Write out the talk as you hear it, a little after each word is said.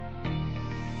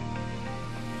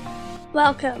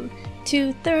Welcome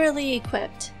to Thoroughly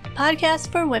Equipped, a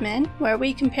podcast for women where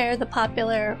we compare the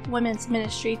popular women's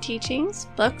ministry teachings,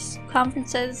 books,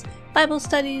 conferences, Bible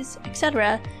studies,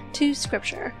 etc. to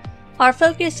Scripture. Our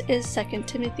focus is 2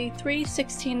 Timothy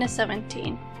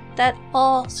 3:16-17, that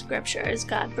all Scripture is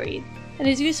God-breathed and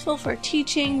is useful for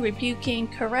teaching, rebuking,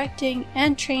 correcting,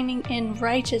 and training in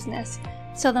righteousness,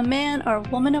 so the man or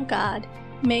woman of God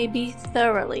may be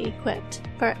thoroughly equipped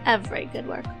for every good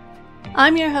work.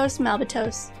 I'm your host,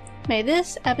 Malbatos. May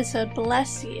this episode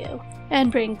bless you and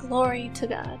bring glory to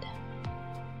God.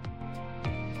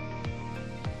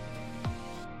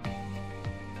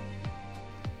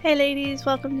 Hey ladies,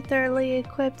 welcome to Thoroughly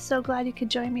Equipped. So glad you could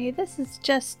join me. This is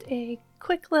just a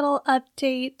quick little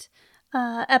update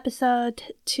episode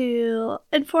to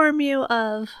inform you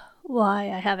of why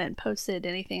I haven't posted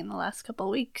anything in the last couple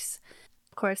weeks.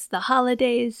 Of course, the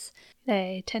holidays,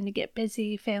 they tend to get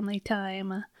busy, family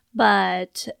time.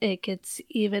 But it gets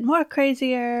even more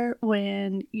crazier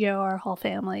when your whole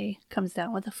family comes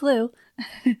down with the flu,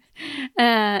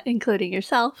 including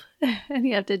yourself, and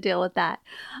you have to deal with that.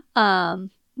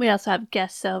 We also have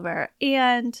guests over.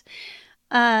 And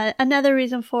another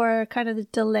reason for kind of the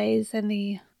delays in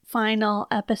the final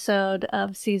episode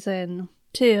of season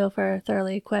 2 for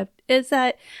Thoroughly Equipped is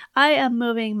that I am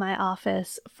moving my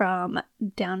office from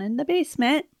down in the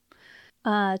basement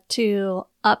to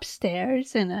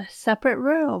upstairs in a separate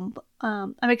room.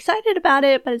 I'm excited about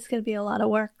it, but it's going to be a lot of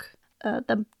work.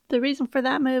 The reason for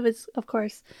that move is, of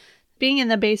course, being in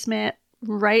the basement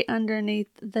right underneath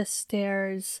the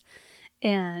stairs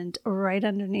and right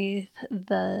underneath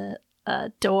the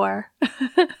door,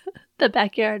 the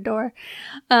backyard door,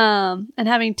 and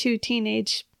having 2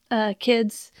 teenage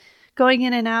kids going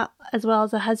in and out, as well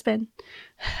as a husband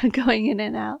going in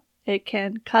and out. It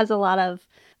can cause a lot of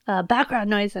background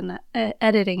noise, and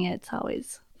editing it's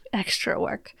always extra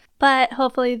work. But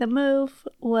hopefully the move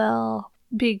will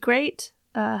be great,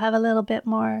 have a little bit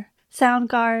more sound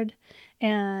guard,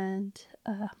 and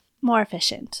more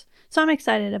efficient. So I'm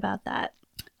excited about that.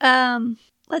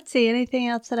 Let's see, anything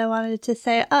else that I wanted to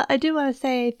say? I do want to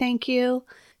say thank you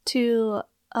to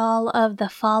all of the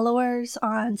followers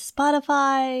on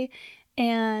Spotify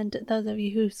and those of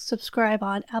you who subscribe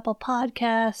on Apple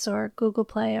Podcasts or Google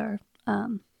Play or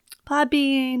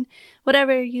Podbean,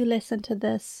 whatever you listen to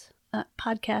this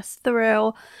podcast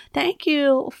through. Thank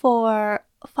you for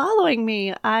following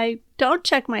me. I don't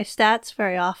check my stats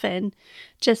very often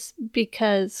just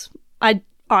because I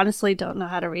honestly don't know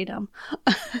how to read them.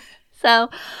 So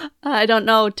I don't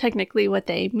know technically what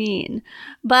they mean.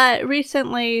 But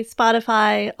recently,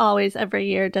 Spotify always every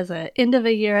year does an end of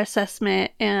a year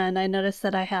assessment, and I noticed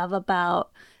that I have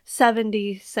about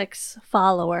 76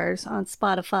 followers on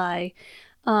Spotify,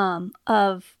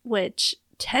 of which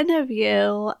 10 of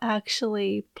you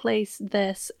actually placed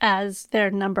this as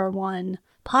their number 1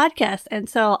 podcast. And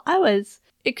so I was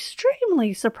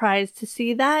extremely surprised to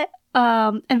see that,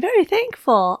 and very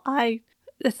thankful.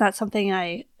 It's not something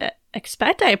I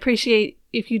expect. I appreciate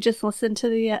if you just listen to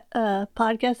the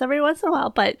podcast every once in a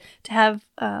while, but to have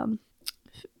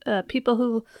people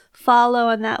who follow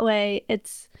in that way,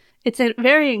 it's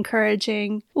very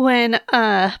encouraging when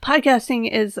podcasting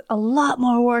is a lot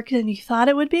more work than you thought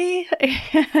it would be.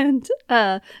 And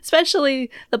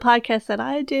especially the podcast that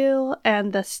I do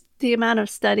and the amount of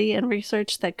study and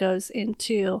research that goes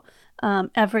into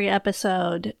every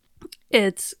episode,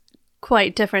 it's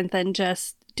quite different than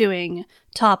just doing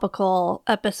topical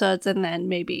episodes and then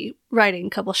maybe writing a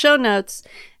couple show notes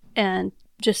and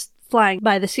just flying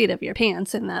by the seat of your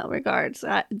pants in that regards.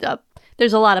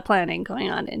 There's a lot of planning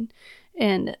going on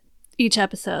in each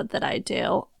episode that I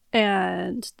do.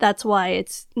 And that's why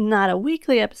it's not a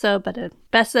weekly episode, but the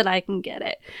best that I can get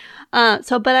it.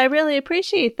 But I really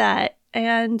appreciate that.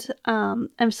 And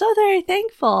I'm so very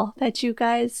thankful that you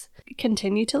guys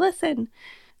continue to listen.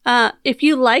 If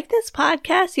you like this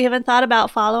podcast, you haven't thought about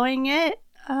following it,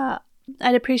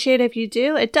 I'd appreciate if you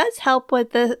do. It does help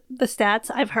with the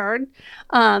stats, I've heard,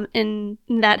 and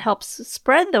that helps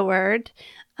spread the word.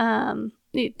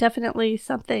 Definitely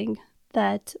something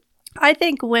that I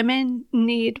think women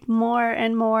need more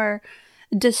and more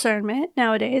discernment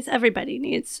nowadays. Everybody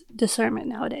needs discernment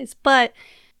nowadays. But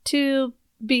to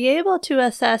be able to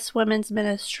assess women's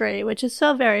ministry, which is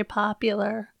so very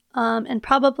popular, and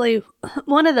probably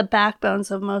one of the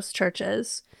backbones of most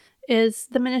churches, is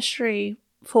the ministry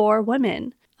for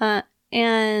women.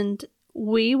 And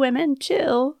we women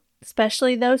too,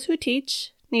 especially those who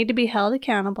teach, need to be held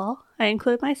accountable. I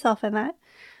include myself in that.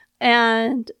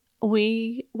 And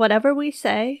whatever we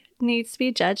say needs to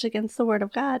be judged against the Word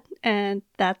of God. And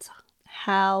that's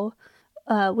how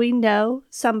we know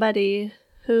somebody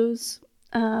who's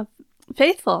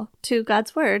faithful to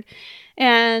God's word.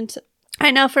 And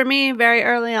I know for me, very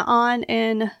early on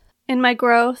in my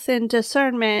growth and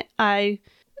discernment, I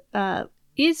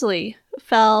easily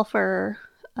fell for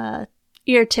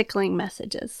ear-tickling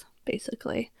messages,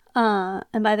 basically.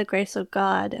 And by the grace of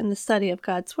God and the study of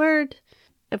God's word,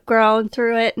 I've grown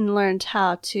through it and learned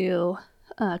how to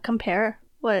compare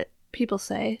what people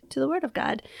say to the word of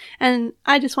God. And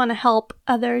I just want to help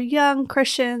other young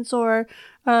Christians or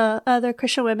other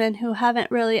Christian women who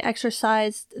haven't really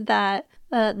exercised that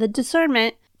the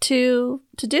discernment to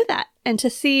do that and to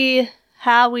see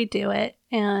how we do it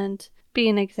and be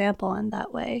an example in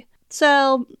that way.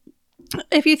 So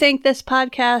if you think this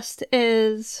podcast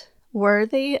is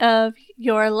worthy of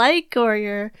your like or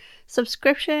your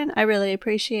subscription, I really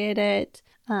appreciate it.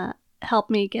 Help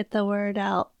me get the word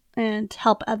out and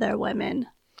help other women.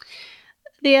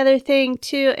 The other thing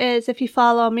too is if you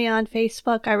follow me on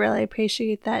Facebook, I really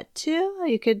appreciate that too.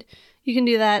 You can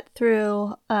do that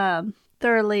through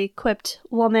Thoroughly Equipped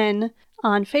Woman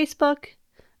on Facebook.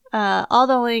 All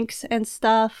the links and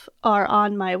stuff are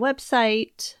on my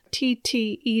website,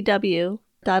 ttew.org.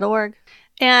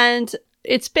 And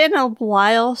it's been a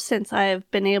while since I've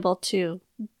been able to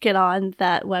get on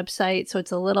that website, so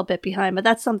it's a little bit behind, but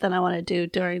that's something I want to do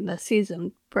during the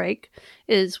season break,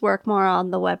 is work more on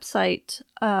the website.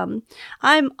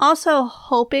 I'm also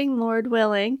hoping, Lord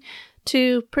willing,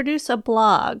 to produce a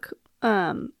blog,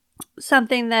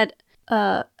 something that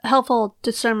helpful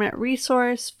discernment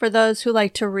resource for those who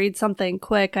like to read something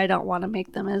quick. I don't want to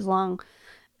make them as long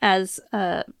as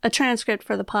a transcript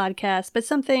for the podcast, but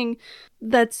something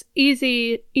that's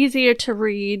easier to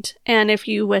read. And if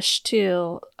you wish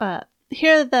to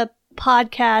hear the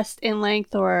podcast in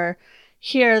length or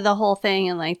hear the whole thing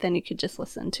in length, then you could just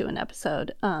listen to an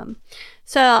episode.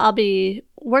 So I'll be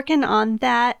working on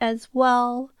that as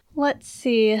well. Let's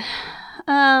see.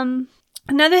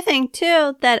 Another thing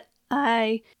too that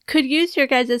I could use your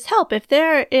guys' help. If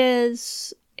there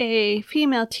is a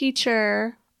female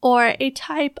teacher or a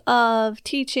type of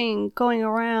teaching going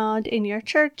around in your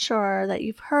church or that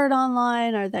you've heard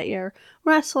online or that you're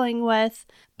wrestling with,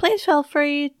 please feel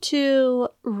free to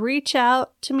reach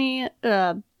out to me.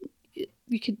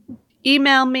 You could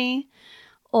email me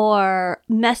or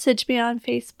message me on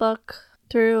Facebook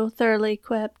through Thoroughly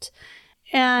Equipped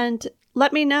and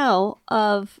let me know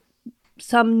of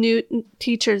some new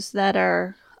teachers that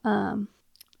are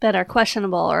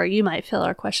questionable, or you might feel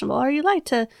are questionable, or you'd like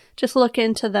to just look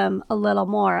into them a little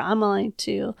more. I'm willing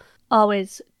to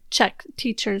always check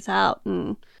teachers out,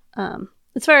 and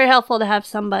it's very helpful to have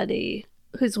somebody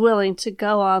who's willing to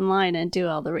go online and do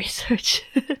all the research,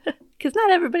 because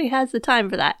not everybody has the time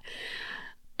for that.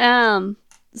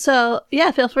 So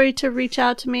yeah, feel free to reach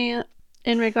out to me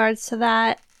in regards to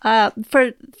that.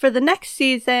 For the next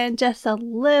season, just a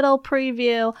little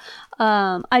preview,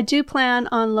 I do plan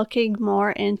on looking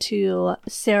more into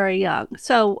Sarah Young.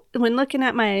 So when looking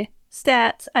at my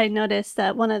stats, I noticed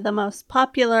that one of the most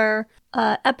popular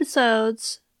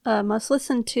episodes, most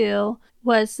listened to,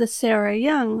 was the Sarah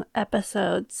Young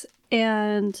episodes.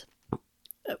 And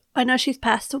I know she's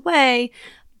passed away,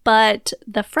 but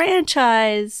the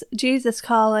franchise, Jesus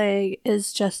Calling,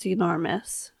 is just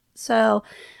enormous. So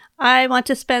I want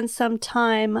to spend some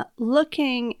time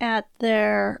looking at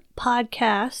their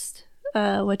podcast,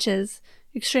 which is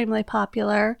extremely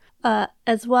popular,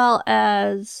 as well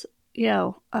as,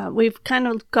 we've kind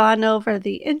of gone over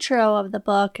the intro of the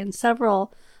book and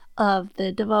several of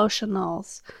the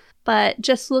devotionals, but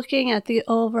just looking at the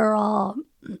overall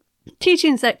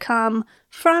teachings that come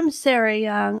from Sarah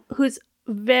Young, who's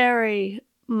very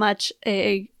much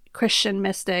a Christian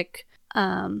mystic,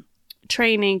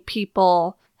 training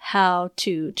people how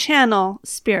to channel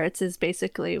spirits is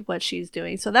basically what she's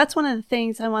doing. So that's one of the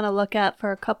things I want to look at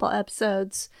for a couple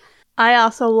episodes. I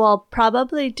also will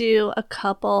probably do a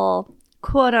couple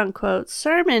quote-unquote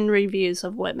sermon reviews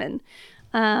of women.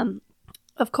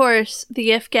 Of course,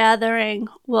 the If Gathering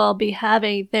will be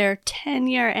having their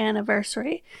 10-year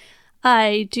anniversary.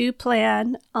 I do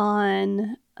plan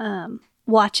on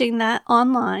watching that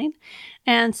online.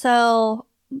 And so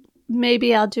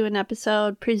maybe I'll do an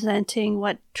episode presenting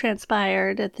what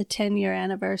transpired at the 10-year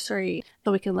anniversary,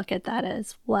 so we can look at that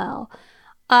as well.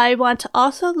 I want to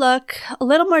also look a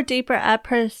little more deeper at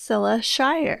Priscilla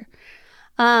Shirer,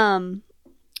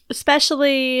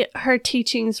 especially her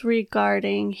teachings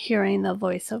regarding hearing the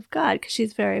voice of God, because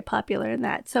she's very popular in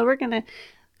that. So we're going to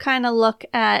kind of look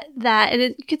at that,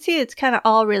 and you can see it's kind of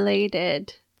all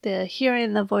related the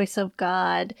hearing the voice of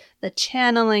God, the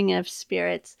channeling of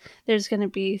spirits. There's going to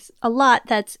be a lot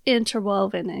that's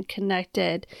interwoven and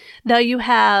connected. Though you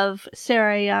have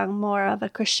Sarah Young, more of a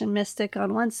Christian mystic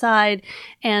on one side,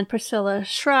 and Priscilla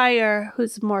Schreier,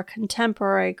 who's more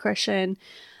contemporary Christian,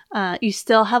 you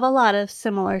still have a lot of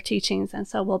similar teachings, and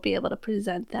so we'll be able to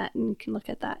present that, and you can look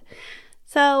at that.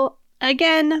 So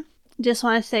again, just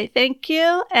want to say thank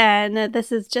you, and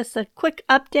this is just a quick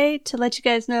update to let you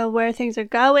guys know where things are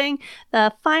going.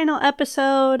 The final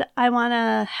episode I want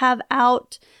to have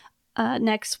out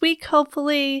next week,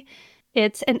 hopefully.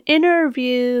 It's an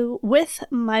interview with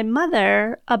my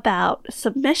mother about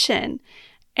submission,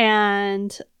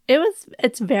 and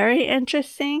it's very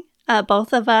interesting.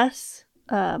 Both of us,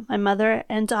 my mother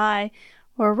and I,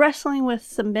 were wrestling with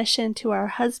submission to our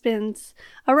husbands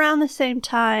around the same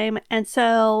time. And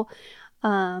so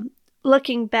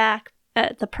looking back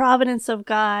at the providence of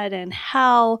God and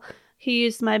how he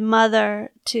used my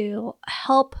mother to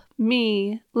help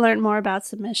me learn more about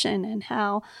submission, and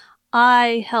how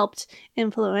I helped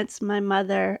influence my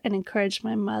mother and encourage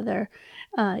my mother,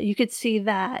 you could see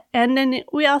that. And then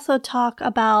we also talk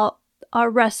about our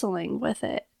wrestling with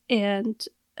it, and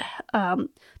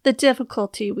the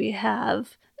difficulty we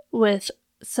have with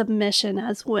submission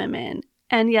as women,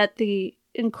 and yet the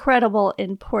incredible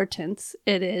importance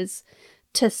it is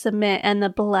to submit, and the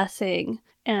blessing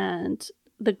and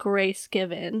the grace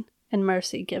given and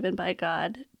mercy given by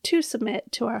God to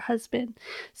submit to our husband.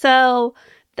 So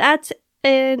that's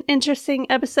an interesting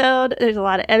episode. There's a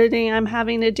lot of editing I'm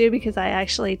having to do because I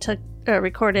actually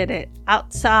recorded it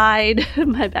outside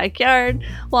my backyard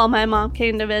while my mom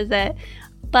came to visit.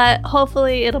 But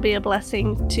hopefully it'll be a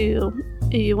blessing to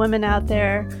you women out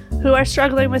there who are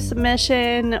struggling with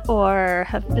submission or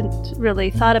have been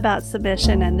really thought about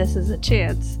submission, and this is a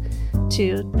chance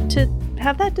to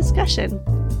have that discussion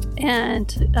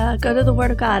and go to the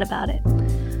Word of God about it.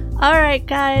 All right,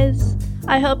 guys.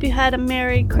 I hope you had a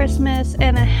Merry Christmas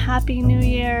and a Happy New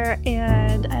Year,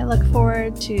 and I look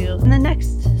forward to the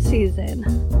next season.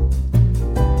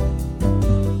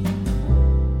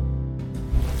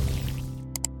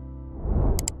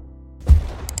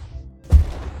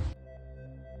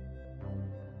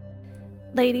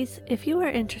 Ladies, if you are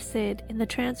interested in the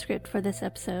transcript for this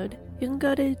episode, you can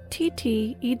go to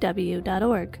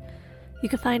ttew.org. You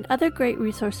can find other great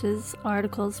resources,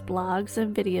 articles, blogs,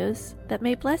 and videos that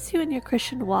may bless you in your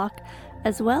Christian walk,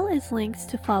 as well as links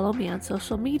to follow me on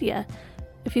social media.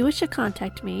 If you wish to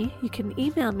contact me, you can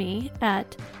email me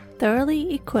at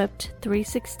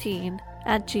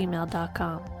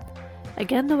thoroughly-equipped316@gmail.com.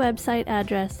 Again, the website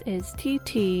address is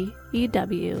ttew.org.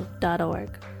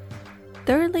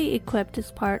 Thoroughly Equipped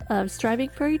is part of Striving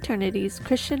for Eternity's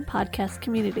Christian podcast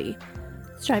community.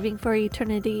 Striving for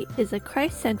Eternity is a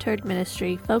Christ-centered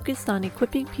ministry focused on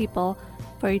equipping people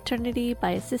for eternity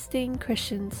by assisting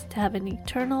Christians to have an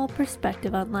eternal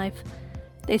perspective on life.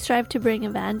 They strive to bring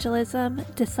evangelism,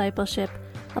 discipleship,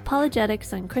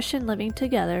 apologetics, and Christian living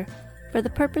together for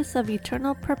the purpose of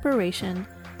eternal preparation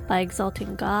by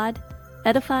exalting God,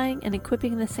 edifying and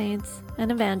equipping the saints,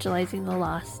 and evangelizing the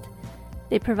lost.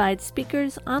 They provide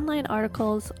speakers, online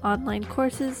articles, online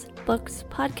courses, books,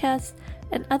 podcasts,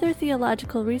 and other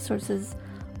theological resources,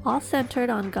 all centered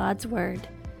on God's Word.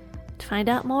 To find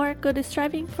out more, go to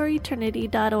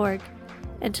strivingforeternity.org.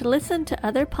 And to listen to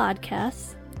other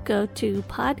podcasts, go to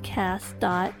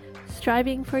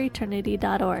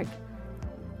podcast.strivingforeternity.org.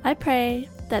 I pray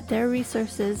that their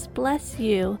resources bless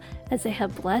you as they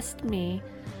have blessed me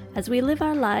as we live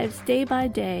our lives day by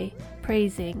day,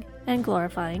 praising and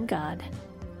glorifying God.